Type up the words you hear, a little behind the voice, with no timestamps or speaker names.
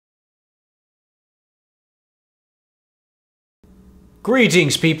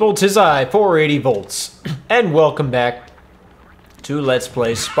Greetings, people. 'Tis I, 480 volts, and welcome back to Let's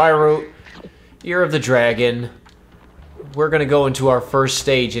Play Spyro, Year of the Dragon. We're gonna go into our first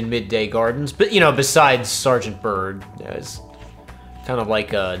stage in Midday Gardens, but you know, besides Sergeant Bird, it's kind of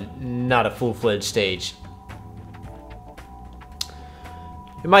like not a full-fledged stage.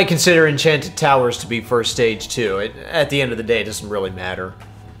 You might consider Enchanted Towers to be first stage too. At the end of the day, it doesn't really matter.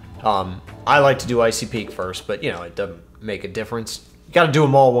 I like to do Icy Peak first, but you know, it doesn't make a difference. You gotta do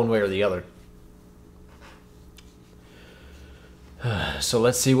them all one way or the other. So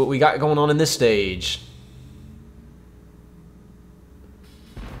let's see what we got going on in this stage.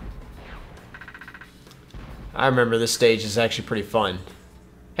 I remember this stage is actually pretty fun.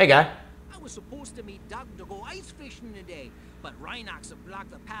 Hey, guy. I was supposed to meet Doug to go ice fishing today, but Rhinox have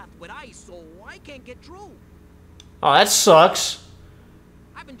blocked the path with ice, so I can't get through. Oh, that sucks.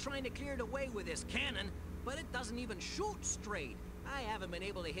 I've been trying to clear the way with this cannon, but it doesn't even shoot straight. I haven't been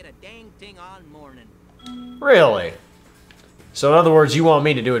able to hit a dang thing all morning. Really? So in other words, you want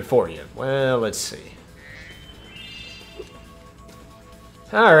me to do it for you? Well, let's see.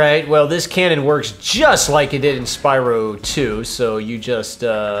 Alright, well this cannon works just like it did in Spyro 2, so you just,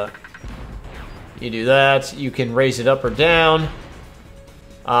 you do that, you can raise it up or down.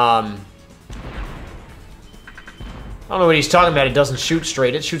 I don't know what he's talking about, it doesn't shoot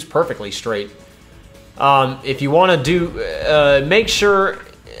straight, it shoots perfectly straight. If you want to do, make sure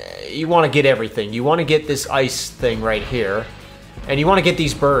you want to get everything. You want to get this ice thing right here. And you want to get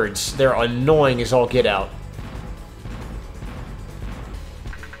these birds. They're annoying as all get out.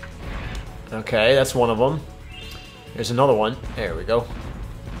 Okay, that's one of them. There's another one. There we go.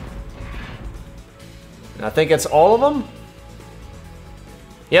 And I think that's all of them.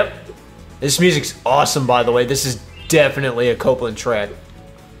 Yep. This music's awesome, by the way. This is definitely a Copeland track.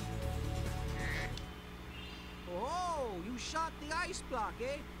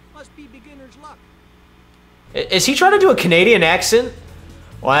 Must be beginner's luck. Is he trying to do a Canadian accent?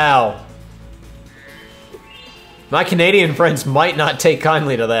 Wow. My Canadian friends might not take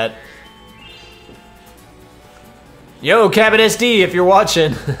kindly to that. Yo, Cabin SD, if you're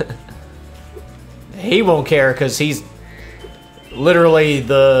watching. He won't care because he's literally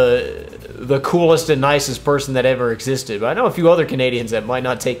the coolest and nicest person that ever existed. But I know a few other Canadians that might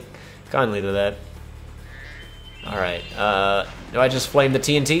not take kindly to that. Alright, do I just flame the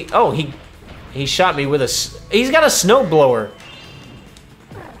TNT? Oh, he shot me with he's got a snowblower.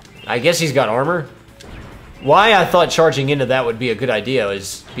 I guess he's got armor. Why I thought charging into that would be a good idea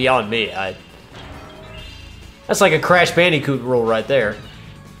is beyond me. That's like a Crash Bandicoot rule right there.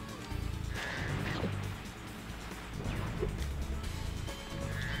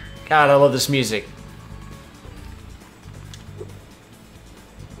 God, I love this music.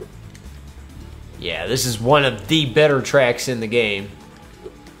 Yeah, this is one of the better tracks in the game.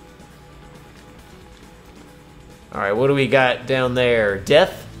 Alright, what do we got down there?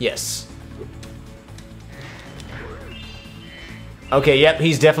 Death? Yes. Okay, yep,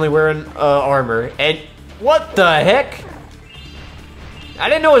 he's definitely wearing armor. And what the heck? I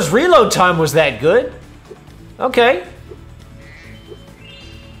didn't know his reload time was that good. Okay.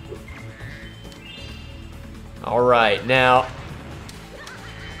 Alright, now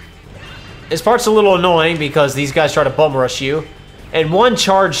this part's a little annoying because these guys try to bum rush you. And one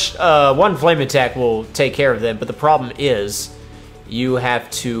flame attack will take care of them, but the problem is you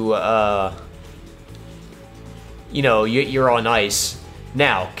have to, you know, you're on ice.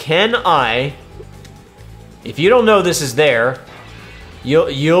 Now, can I, if you don't know this is there,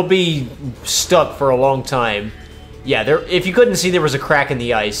 you'll be stuck for a long time. Yeah, if you couldn't see there was a crack in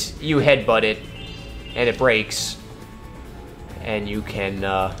the ice, you headbutt it, and it breaks. And you can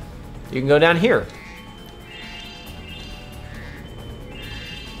go down here.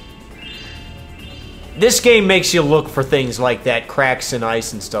 This game makes you look for things like that, cracks in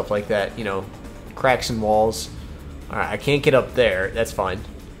ice and stuff like that, you know, cracks in walls. Alright, I can't get up there, that's fine.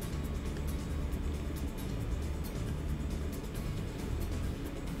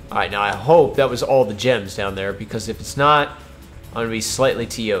 Alright, now I hope that was all the gems down there, because if it's not, I'm gonna be slightly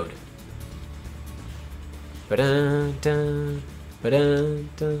TO'd. Ba-dun-dun,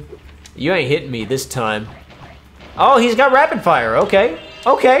 ba-dun-dun. You ain't hitting me this time. Oh, he's got rapid fire. Okay.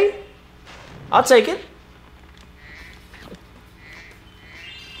 Okay. I'll take it.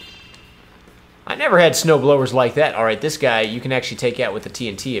 I never had snowblowers like that. Alright, this guy you can actually take out with the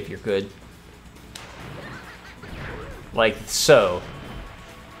TNT if you're good. Like so.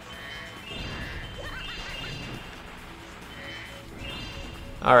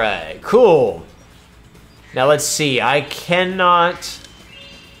 Alright, cool. Now let's see. I cannot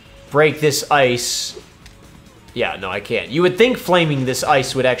break this ice Yeah, no, I can't. You would think flaming this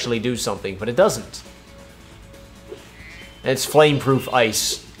ice would actually do something, but it doesn't. And it's flame-proof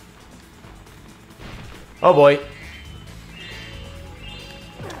ice. Oh boy.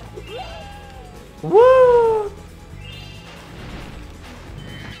 Woo!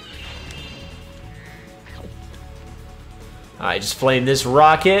 Alright, just flame this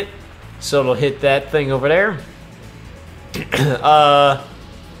rocket so it'll hit that thing over there.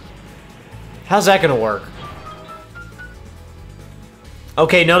 How's that gonna work?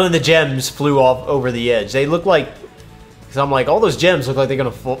 Okay, none of the gems flew off over the edge. They look like... Because I'm like, all those gems look like they're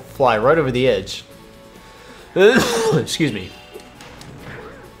gonna fly right over the edge. Excuse me.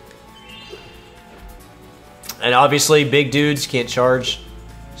 And obviously, big dudes can't charge.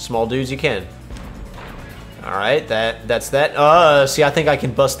 Small dudes, you can. Alright, that's that. See, I think I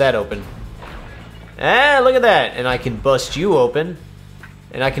can bust that open. Ah, look at that. And I can bust you open.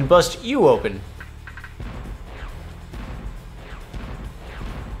 And I can bust you open.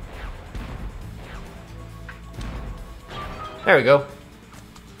 There we go.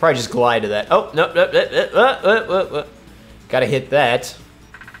 Probably just glide to that. Oh, nope, nope. Gotta hit that.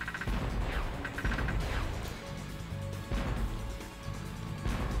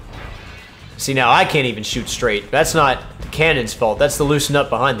 See, now I can't even shoot straight. That's not the cannon's fault. That's the loosen up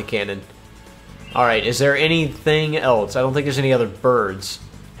behind the cannon. Alright, is there anything else? I don't think there's any other birds.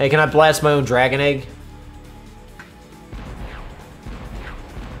 Hey, can I blast my own dragon egg?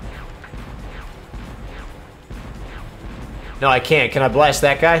 No, I can't. Can I blast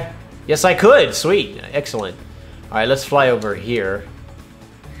that guy? Yes, I could. Sweet. Excellent. Alright, let's fly over here.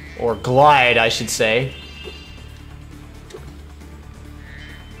 Or glide, I should say.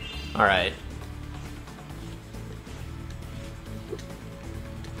 Alright.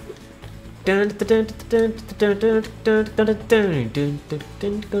 And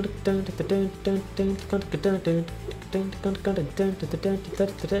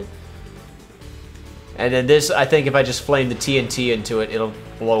then this, I think if I just flame the TNT into it, it'll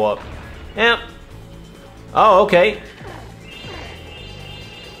blow up. Yeah. Oh, okay.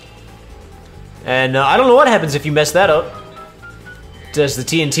 And I don't know what happens if you mess that up. Does the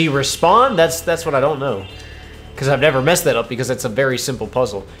TNT respawn? That's what I don't know. Because I've never messed that up because it's a very simple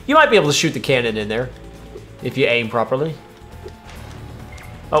puzzle. You might be able to shoot the cannon in there if you aim properly.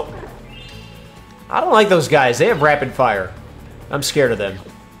 Oh. I don't like those guys. They have rapid fire. I'm scared of them.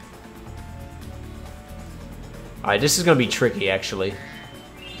 Alright, this is going to be tricky, actually.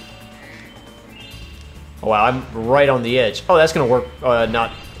 Oh, wow, I'm right on the edge. Oh, that's going to work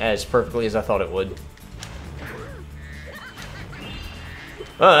not as perfectly as I thought it would.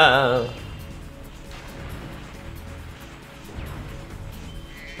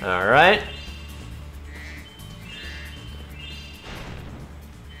 Alright.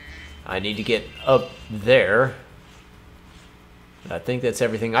 I need to get up there. I think that's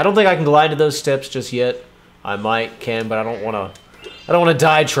everything. I don't think I can glide to those steps just yet. I might can, but I don't want to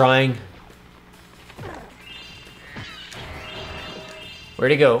die trying.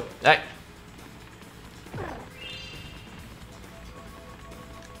 Where'd he go?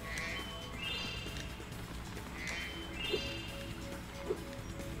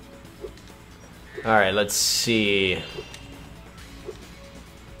 All right, let's see.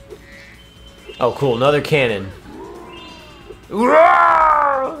 Oh, cool, another cannon.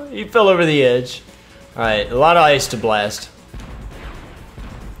 He fell over the edge. All right, a lot of ice to blast.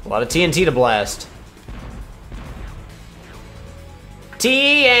 A lot of TNT to blast.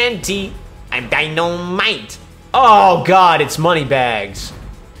 TNT, I'm dynamite. Oh God, it's money bags.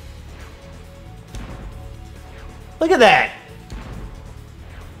 Look at that.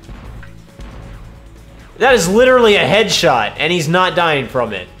 That is literally a headshot, and he's not dying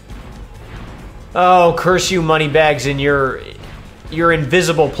from it. Oh, curse you, money bags, and your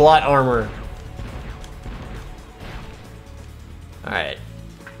invisible plot armor. All right.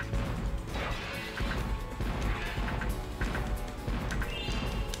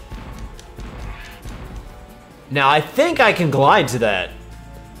 Now, I think I can glide to that.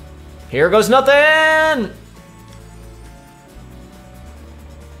 Here goes nothing!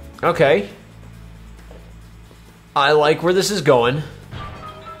 Okay. I like where this is going.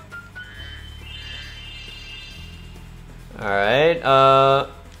 Alright, well,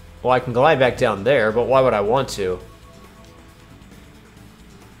 I can glide back down there, but why would I want to?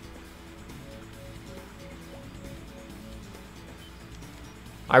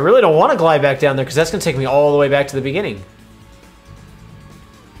 I really don't want to glide back down there because that's going to take me all the way back to the beginning.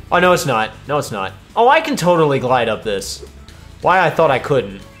 Oh, no, it's not. No, it's not. Oh, I can totally glide up this. Why I thought I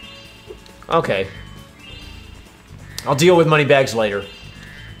couldn't. Okay. I'll deal with money bags later.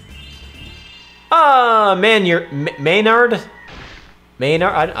 Maynard? Maynard?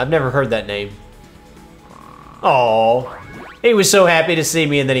 I've never heard that name. Oh, he was so happy to see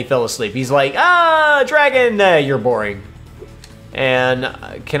me, and then he fell asleep. He's like, dragon, you're boring.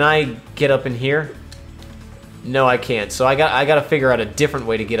 And can I get up in here? No, I can't. So I got to figure out a different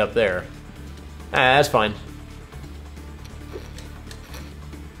way to get up there. That's fine.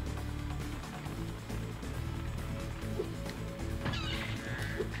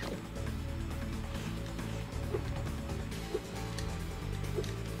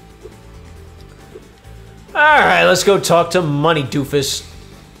 Alright, let's go talk to Money Doofus.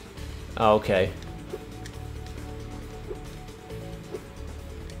 Oh, okay.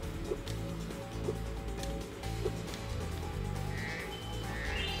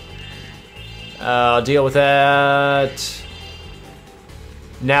 I'll deal with that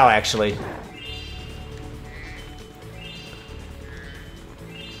now, actually.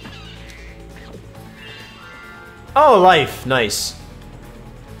 Oh, life. Nice.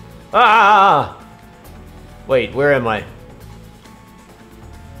 Ah! Wait, where am I?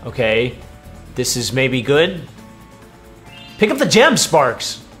 Okay. This is maybe good. Pick up the gem,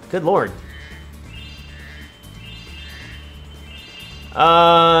 Sparks! Good lord.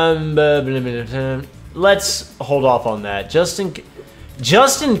 Let's hold off on that. Just in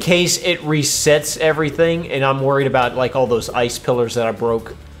case it resets everything and I'm worried about like all those ice pillars that I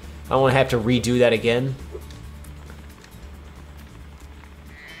broke. I don't want to have to redo that again.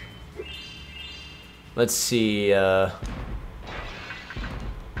 Let's see, I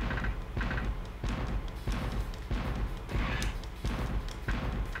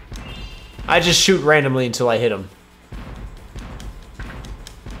just shoot randomly until I hit him.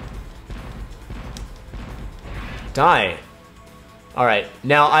 Die. Alright,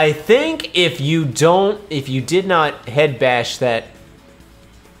 now I think if you did not head bash that...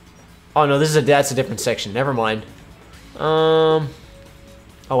 Oh no, that's a different section, never mind. Oh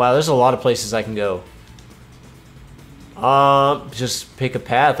wow, there's a lot of places I can go. Just pick a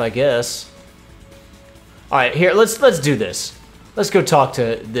path, I guess. Alright, here, let's do this. Let's go talk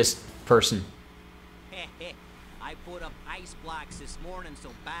to this person. I put up ice blocks this morning so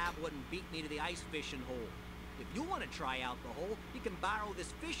Bob wouldn't beat me to the ice fishing hole. If you want to try out the hole, you can borrow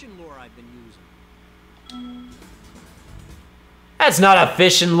this fishing lure I've been using. That's not a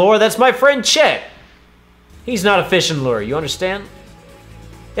fishing lure, that's my friend Chet. He's not a fishing lure, you understand?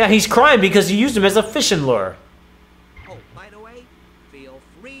 Yeah, he's crying because you used him as a fishing lure. Oh, by the way, feel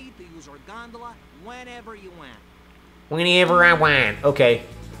free to use our gondola whenever you want. Whenever I want. Okay.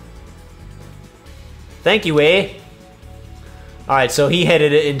 Thank you, eh? Alright, so he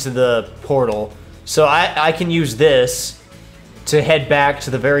headed into the portal. So I can use this to head back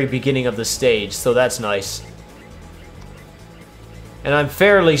to the very beginning of the stage, so that's nice. And I'm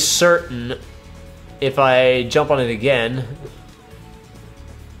fairly certain if I jump on it again,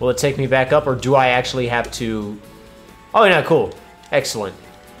 will it take me back up, or do I actually have to... Oh, yeah, cool. Excellent.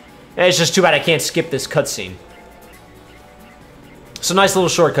 And it's just too bad I can't skip this cutscene. So nice little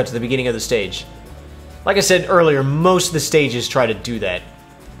shortcut to the beginning of the stage. Like I said earlier, most of the stages try to do that.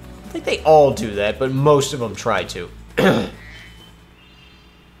 I think they all do that, but most of them try to.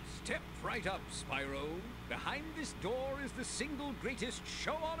 Step right up, Spyro. Behind this door is the single greatest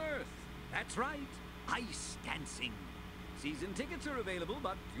show on Earth. That's right, ice dancing. Season tickets are available,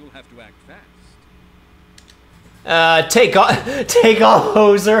 but you'll have to act fast. Take off,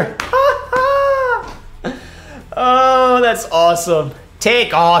 hoser. Oh, that's awesome.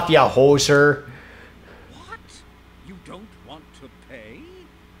 Take off, ya hoser. What? You don't want to pay?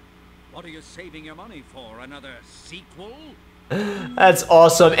 What are you saving your money for? Another sequel? That's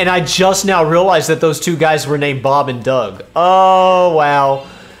awesome. And I just now realized that those two guys were named Bob and Doug. Oh, wow.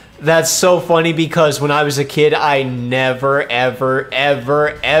 That's so funny because when I was a kid, I never, ever,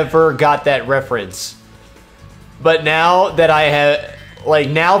 ever, ever got that reference. But now that I have, like,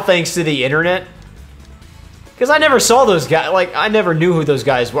 now thanks to the internet, because I never saw those guys, like, I never knew who those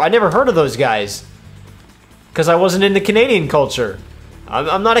guys were. I never heard of those guys. Because I wasn't into Canadian culture.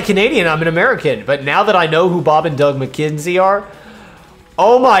 I'm not a Canadian, I'm an American. But now that I know who Bob and Doug McKenzie are,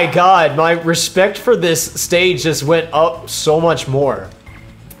 oh my god, my respect for this stage just went up so much more.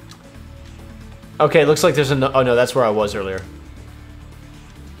 Okay, looks like there's oh no, that's where I was earlier.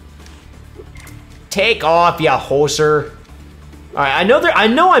 Take off, ya hoser. Alright, I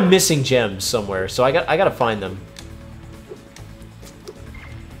know I'm missing gems somewhere, so I gotta find them.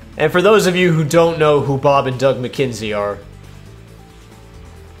 And for those of you who don't know who Bob and Doug McKenzie are,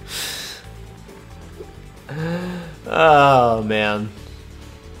 oh man.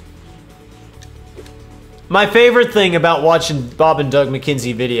 My favorite thing about watching Bob and Doug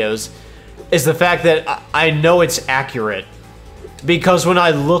McKenzie videos is the fact that I know it's accurate. Because when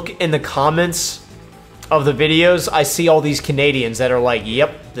I look in the comments of the videos, I see all these Canadians that are like,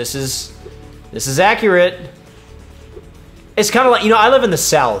 yep, this is accurate. It's kind of like, you know, I live in the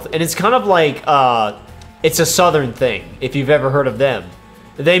South, and it's kind of like, it's a Southern thing, if you've ever heard of them.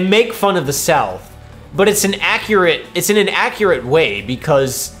 They make fun of the South, but it's in an accurate way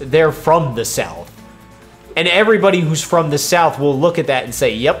because they're from the South. And everybody who's from the South will look at that and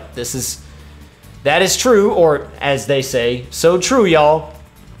say, yep, that is true, or as they say, so true, y'all.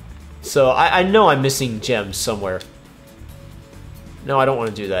 So I know I'm missing gems somewhere. No, I don't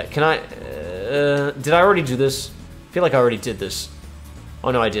want to do that. Can I, did I already do this? I feel like I already did this.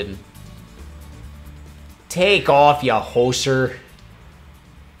 Oh, no, I didn't. Take off, ya hoser.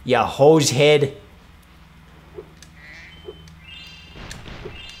 Ya hose head.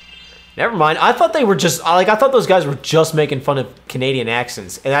 Never mind. I thought they were just, like, I thought those guys were just making fun of Canadian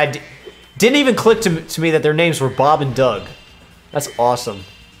accents. And I didn't even click to me that their names were Bob and Doug. That's awesome.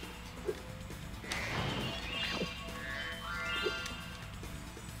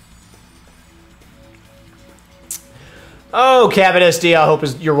 Oh, Cabot SD, I hope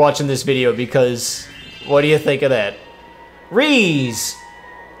you're watching this video because what do you think of that? Reese!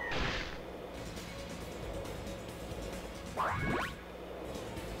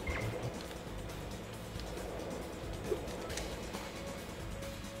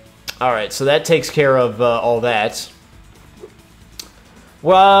 Alright, so that takes care of all that.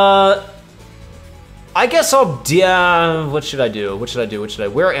 Well, I guess I'll... what should I do? What should I do?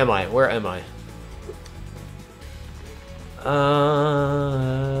 Where am I? Where am I? I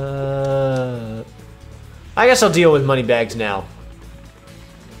guess I'll deal with money bags now.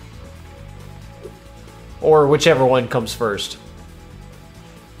 Or whichever one comes first.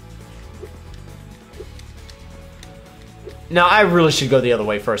 No, I really should go the other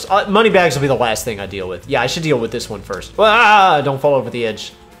way first. Money bags will be the last thing I deal with. Yeah, I should deal with this one first. Don't fall over the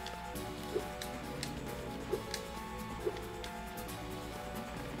edge.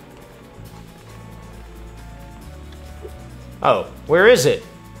 Oh, where is it?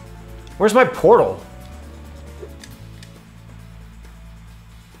 Where's my portal?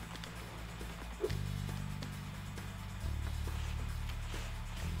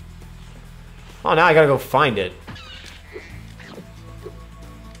 Oh, now I gotta go find it.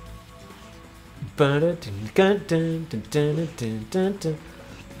 I don't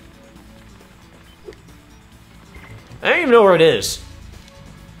even know where it is.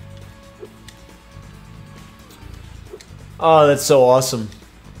 Oh, that's so awesome.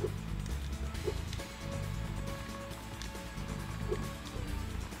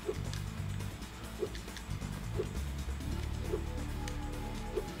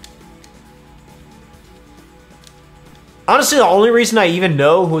 Honestly, the only reason I even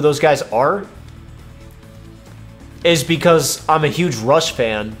know who those guys are is because I'm a huge Rush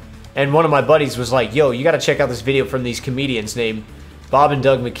fan, and one of my buddies was like, yo, you gotta check out this video from these comedians named Bob and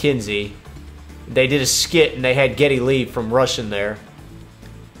Doug McKenzie. They did a skit, and they had Geddy Lee from Rush in there.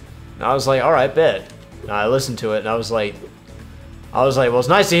 And I was like, alright, bet. And I listened to it, and I was like, well, it's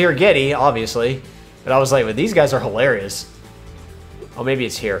nice to hear Geddy, obviously. But I was like, but these guys are hilarious. Oh, maybe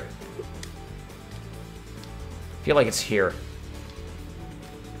it's here. I feel like it's here.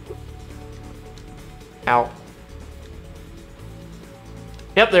 Ow.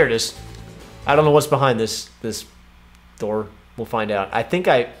 Yep, there it is. I don't know what's behind this door. We'll find out.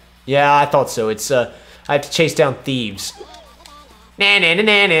 Yeah, I thought so. It's I have to chase down thieves. Nah, nah, nah,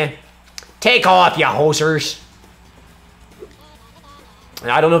 nah, nah. Take off, ya hosers.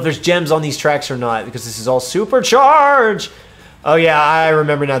 And I don't know if there's gems on these tracks or not because this is all supercharged. Oh yeah, I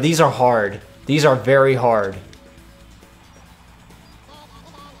remember now. These are hard. These are very hard.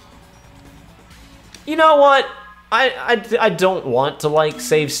 You know what? I don't want to like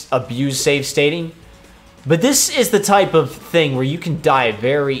abuse save stating, but this is the type of thing where you can die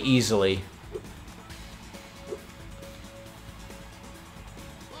very easily.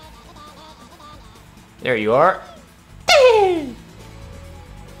 There you are.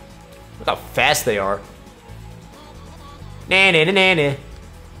 Look how fast they are. Nah, nah, nah, nah, nah.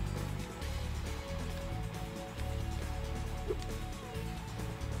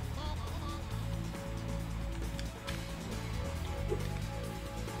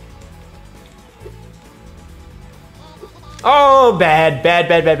 Oh, bad, bad,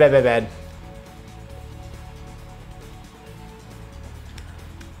 bad, bad, bad, bad, bad.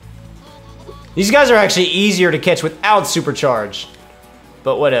 These guys are actually easier to catch without supercharge.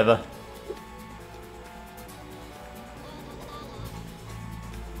 But whatever.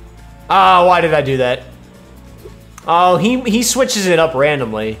 Oh, why did I do that? Oh, he switches it up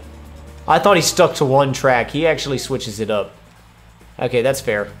randomly. I thought he stuck to one track. He actually switches it up. Okay, that's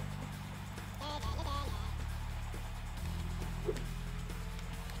fair.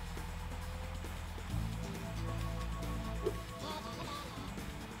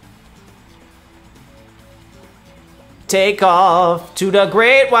 Take off to the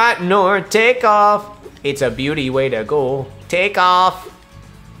great white north. Take off. It's a beauty way to go. Take off.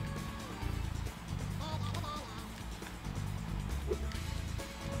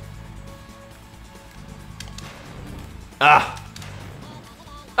 Ah.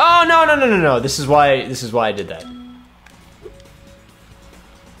 Oh no no no no no. This is why I did that.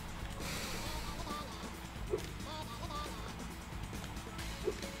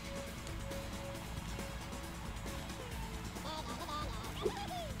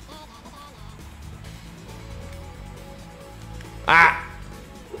 Ah!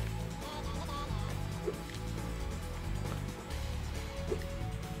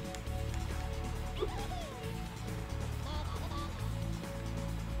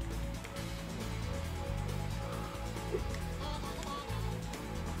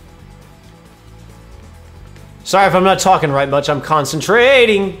 Sorry if I'm not talking right much, I'm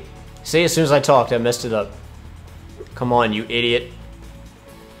concentrating! See, as soon as I talked, I messed it up. Come on, you idiot.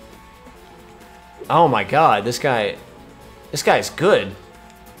 Oh my god, this guy's good.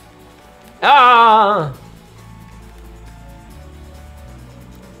 Ah!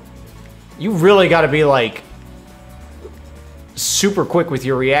 You really gotta be like super quick with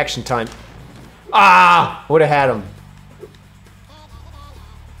your reaction time. Ah! Would have had him.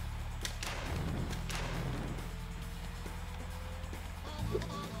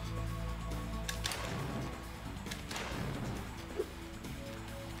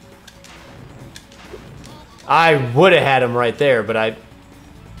 I would have had him right there, but I...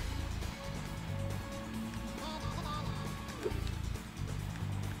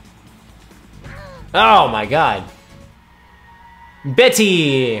 Oh my god.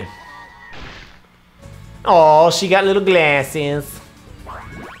 Betty! Oh, she got little glasses.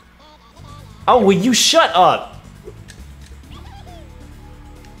 Oh, will you shut up?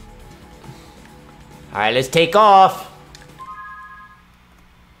 Alright, let's take off.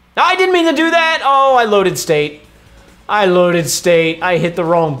 I didn't mean to do that! Oh, I loaded state. I loaded state. I hit the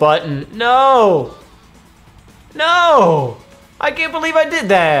wrong button. No! No! I can't believe I did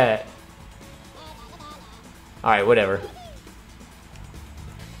that! Alright, whatever.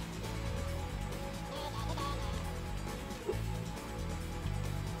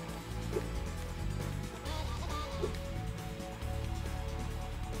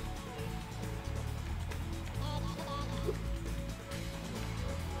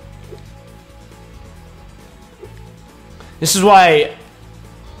 This is why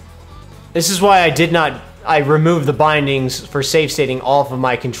I removed the bindings for save stating off of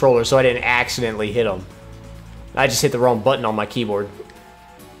my controller so I didn't accidentally hit them. I just hit the wrong button on my keyboard.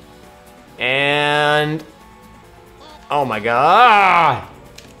 And... oh my god!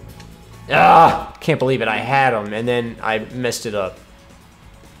 Ah! Can't believe it, I had them and then I messed it up.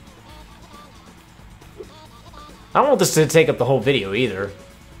 I don't want this to take up the whole video either.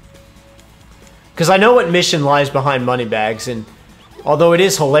 Because I know what mission lies behind Moneybags, and although it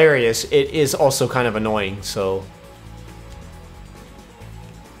is hilarious, it is also kind of annoying, so...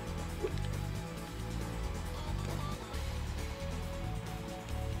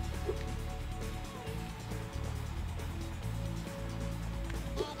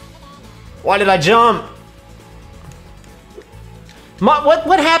 Why did I jump?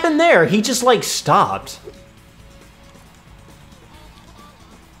 What happened there? He just, like, stopped.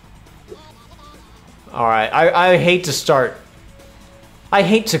 Alright, I hate to start... I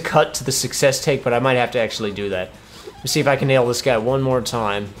hate to cut to the success take, but I might have to actually do that. Let's see if I can nail this guy one more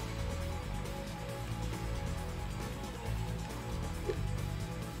time.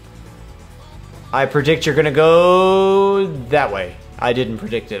 I predict you're gonna go... that way. I didn't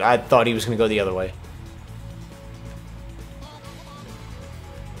predict it. I thought he was gonna go the other way.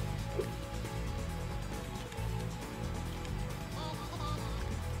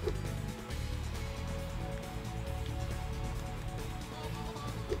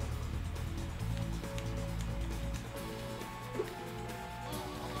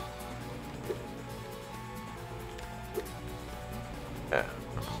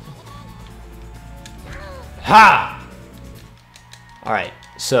 Ha! Alright,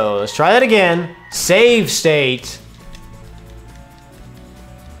 so let's try that again. Save state.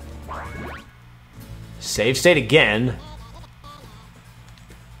 Save state again.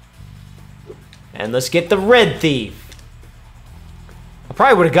 And let's get the red thief. I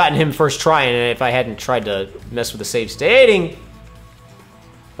probably would have gotten him first try if I hadn't tried to mess with the save stating.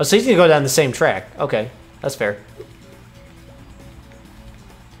 Oh, so he's gonna go down the same track. Okay, that's fair.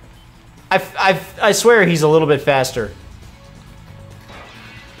 I swear he's a little bit faster.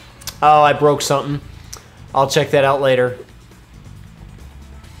 Oh, I broke something. I'll check that out later.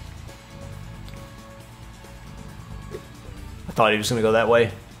 I thought he was gonna go that way.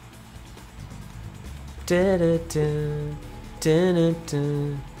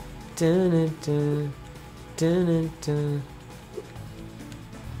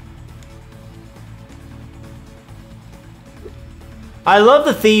 I love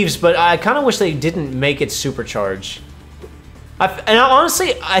the thieves, but I kind of wish they didn't make it supercharge.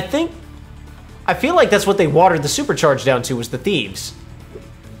 Honestly, I feel like that's what they watered the supercharge down to, was the thieves.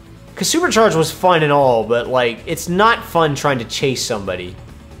 Because supercharge was fun and all, but like, it's not fun trying to chase somebody.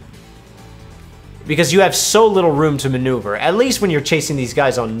 Because you have so little room to maneuver. At least when you're chasing these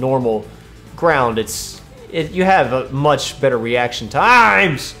guys on normal ground, you have a much better reaction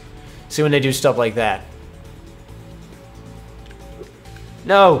times. See when they do stuff like that.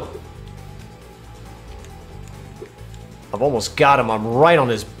 No. I've almost got him. I'm right on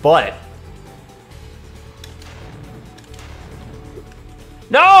his butt.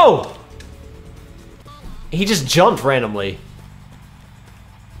 No! He just jumped randomly.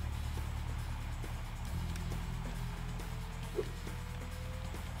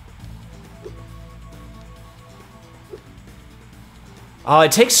 Oh,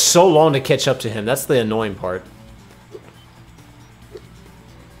 it takes so long to catch up to him. That's the annoying part.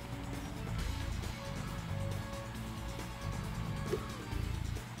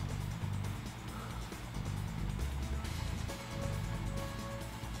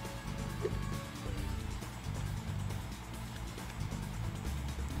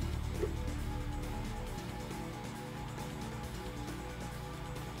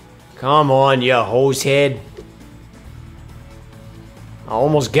 Come on, you hose head. I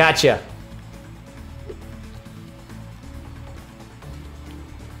almost got you.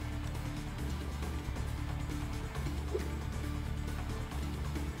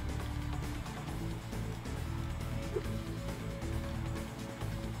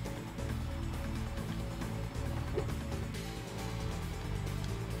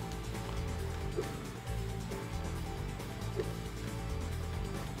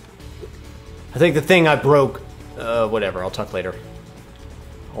 I think the thing I broke, whatever, I'll talk later.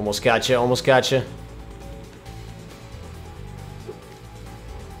 Almost gotcha, almost gotcha.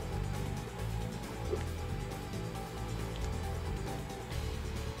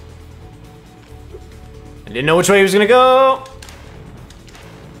 I didn't know which way he was gonna go.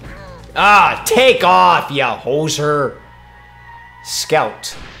 Ah, take off, ya hoser.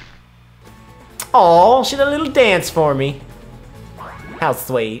 Scout. Aw, she did a little dance for me. How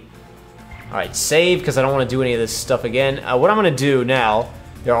sweet. Alright, save, because I don't want to do any of this stuff again. What I'm going to do now,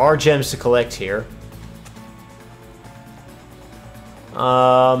 there are gems to collect here.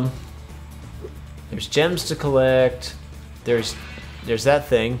 There's gems to collect. There's that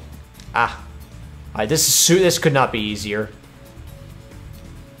thing. Ah. Alright, this could not be easier.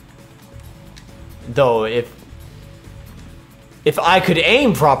 Though, if I could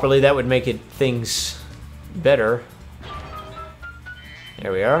aim properly, that would make things better.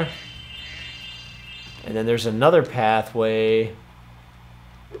 There we are. And then there's another pathway.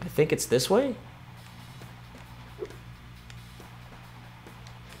 I think it's this way?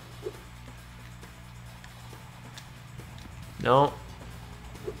 No.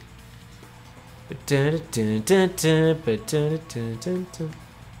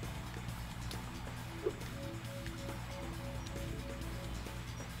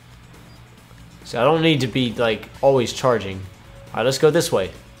 So I don't need to be, like, always charging. Alright, let's go this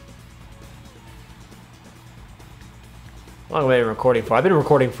way. How long have I been recording for? I've been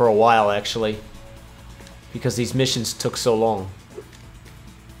recording for a while, actually. Because these missions took so long.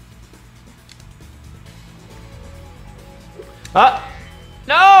 Ah!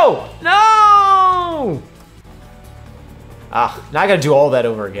 No! No! Ah, now I gotta do all that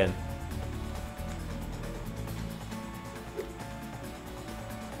over again.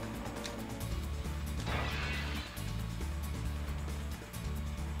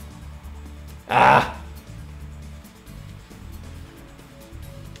 Ah!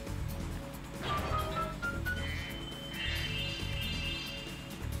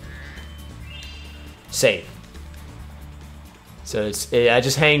 Save. So I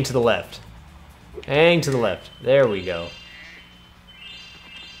just hang to the left. Hang to the left. There we go.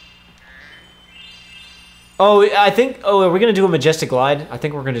 Oh, I think... Oh, are we going to do a majestic glide? I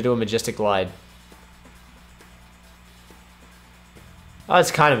think we're going to do a majestic glide. Oh,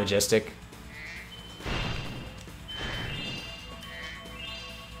 it's kind of majestic.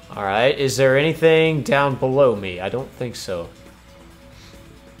 Alright, is there anything down below me? I don't think so.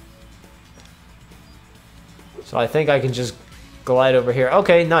 So I think I can just glide over here.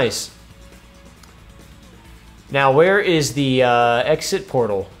 Okay, nice. Now, where is the exit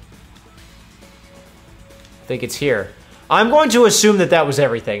portal? I think it's here. I'm going to assume that that was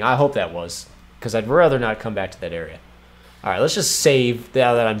everything. I hope that was. Because I'd rather not come back to that area. Alright, let's just save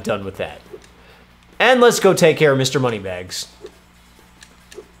now that I'm done with that. And let's go take care of Mr. Moneybags.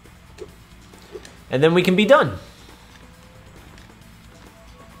 And then we can be done.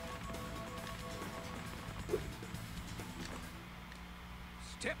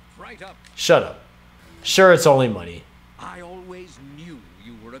 Step right up. Shut up. Sure, it's only money. I always knew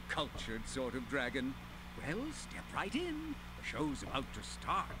you were a cultured sort of dragon. Well, step right in. The show's about to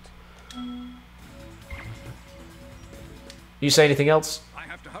start. You say anything else? I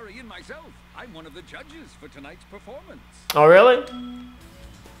have to hurry in myself. I'm one of the judges for tonight's performance. Oh, really?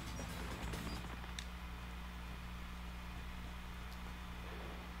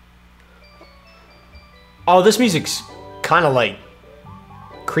 Oh, this music's kind of like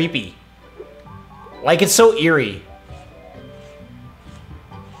creepy. Like it's so eerie.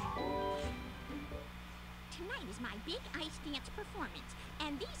 Tonight is my big ice dance performance,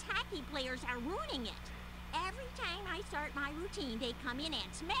 and these hockey players are ruining it. Every time I start my routine, they come in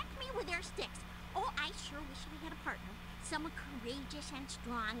and smack me with their sticks. Oh, I sure wish we had a partner. Someone courageous and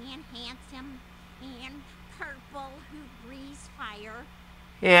strong and handsome and purple who breathes fire.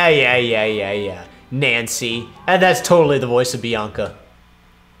 Yeah. Nancy. And that's totally the voice of Bianca.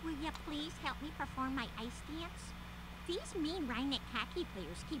 Will you please help me perform my ice dance? These mean Rhineck hockey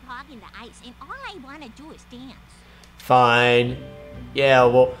players keep hogging the ice, and all I want to do is dance. Fine. Yeah,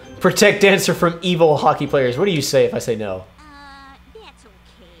 well, protect dancer from evil hockey players. What do you say if I say no? That's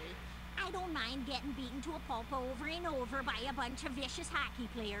okay. I don't mind getting beaten to a pulp over and over by a bunch of vicious hockey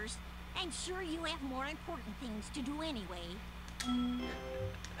players. And sure, you have more important things to do anyway.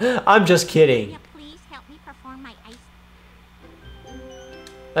 I'm just kidding. Will you please help me perform my ice?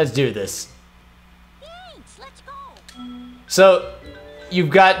 Let's do this. Thanks, let's go. So, you've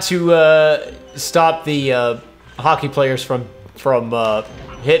got to stop the hockey players from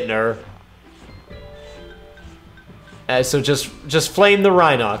hitting her. So just flame the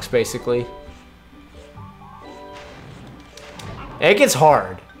Rhinox, basically. It gets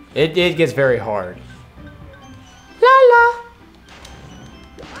hard. It gets very hard. La la.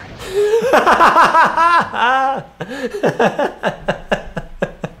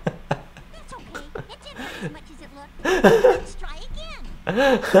 That's okay. It didn't hurt as much as it looked. Let's try again.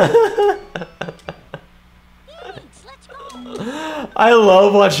 Thanks, let's go. I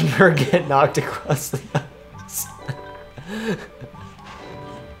love watching her get knocked across the ice.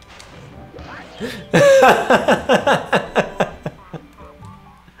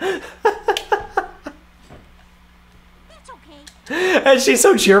 That's okay. And she's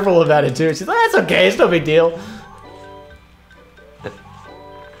so cheerful about it too. She's like, that's okay, it's no big deal.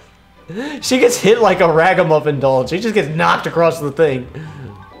 She gets hit like a ragamuffin doll. She just gets knocked across the thing.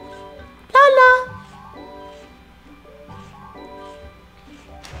 La la.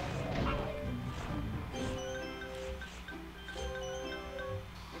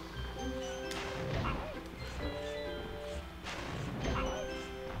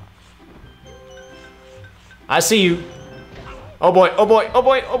 I see you. Oh boy, oh boy, oh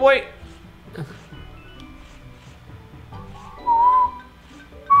boy, oh boy.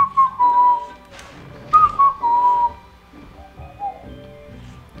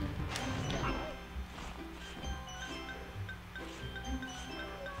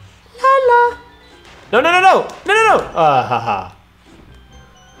 La la. No, no, no, no, no, no, no. Haha.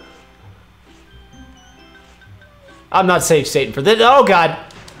 I'm not safe, Satan, for this. Oh God.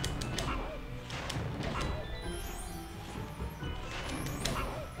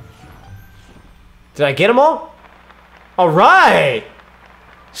 Did I get them all? All right.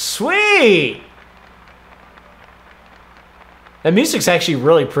 Sweet. The music's actually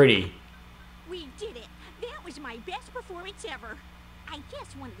really pretty. We did it. That was my best performance ever. I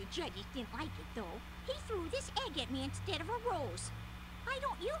guess one of the judges didn't like it, though. He threw this egg at me instead of a rose. Why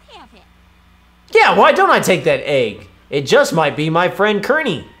don't you have it? Yeah, why don't I take that egg? It just might be my friend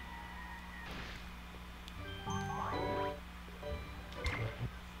Kearney.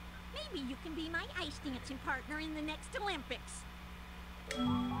 Maybe you can be my ice dancing partner in the next Olympics.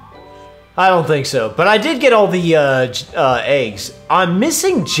 I don't think so, but I did get all the eggs. I'm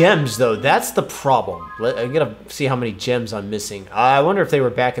missing gems, though. That's the problem. I'm gonna see how many gems I'm missing. I wonder if they were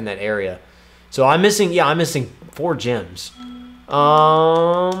back in that area. So I'm missing, yeah, I'm missing 4 gems.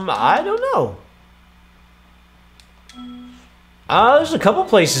 I don't know. There's a couple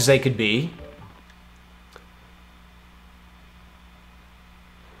places they could be.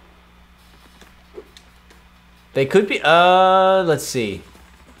 They could be, let's see.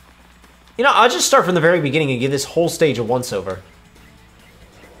 You know, I'll just start from the very beginning and give this whole stage a once-over.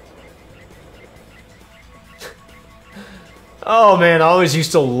 Oh man, I always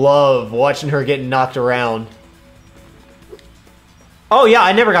used to love watching her getting knocked around. Oh yeah,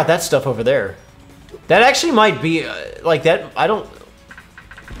 I never got that stuff over there. That actually might be, like that, I don't...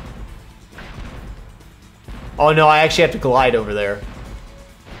 Oh no, I actually have to glide over there.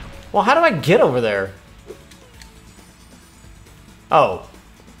 Well, how do I get over there? Oh.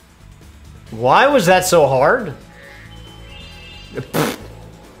 Why was that so hard?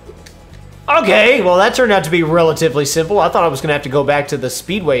 Okay, well that turned out to be relatively simple. I thought I was going to have to go back to the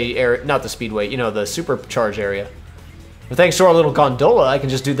speedway area, not the speedway, you know, the supercharge area. But thanks to our little gondola, I can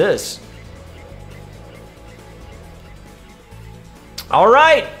just do this.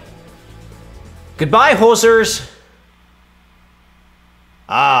 Alright. Goodbye, hosers.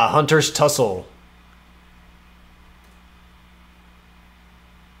 Ah, Hunter's Tussle.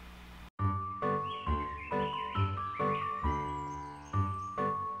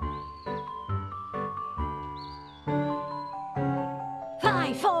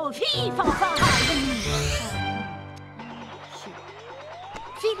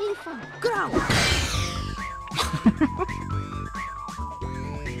 Grow.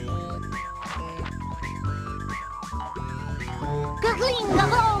 Gagling,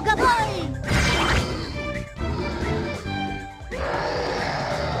 gaglo, gagloy.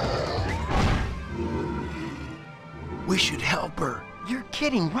 We should help her. You're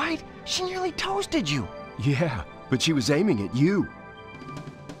kidding, right? She nearly toasted you. Yeah, but she was aiming at you.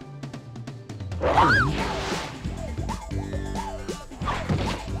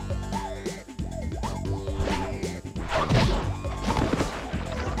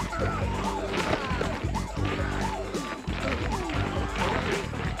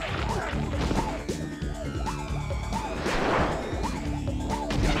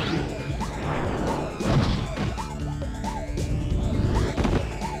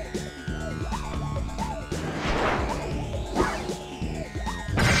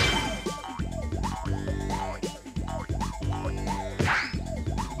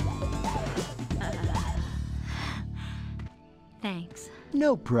 Thanks.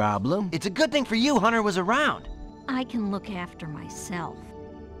 No problem. It's a good thing for you Hunter was around. I can look after myself.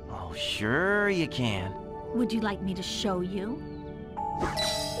 Oh, sure you can. Would you like me to show you?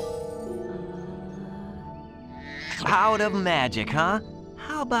 Out of magic, huh?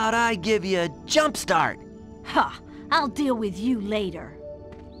 How about I give you a jump start? Ha! I'll deal with you later.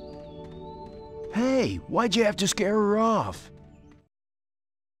 Hey, why'd you have to scare her off?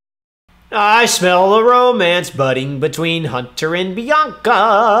 I smell a romance budding between Hunter and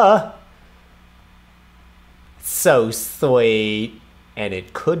Bianca. So sweet. And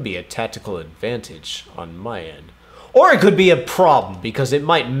it could be a tactical advantage on my end. Or it could be a problem, because it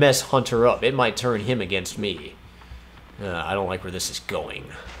might mess Hunter up. It might turn him against me. I don't like where this is going.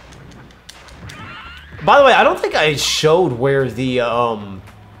 By the way, I don't think I showed where the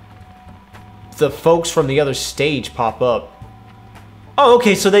folks from the other stage pop up. Oh,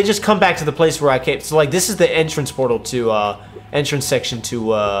 okay, so they just come back to the place where I came. So, like, this is the entrance portal to, entrance section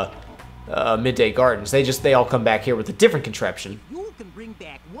to, Midday Gardens. They all come back here with a different contraption. If you can bring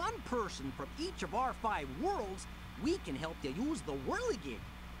back one person from each of our 5 worlds, we can help you use the whirligig.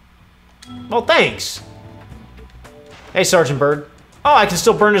 Well, thanks. Hey, Sergeant Bird. Oh, I can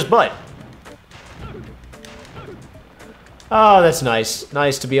still burn his butt. Oh, that's nice.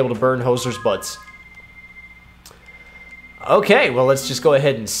 Nice to be able to burn hosers' butts. Okay, well, let's just go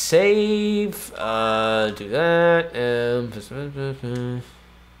ahead and save. Do that.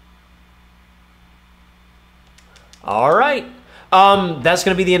 All right. That's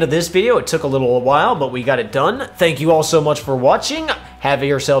going to be the end of this video. It took a little while, but we got it done. Thank you all so much for watching. Have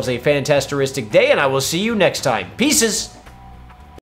yourselves a fantastic day, and I will see you next time. Pieces!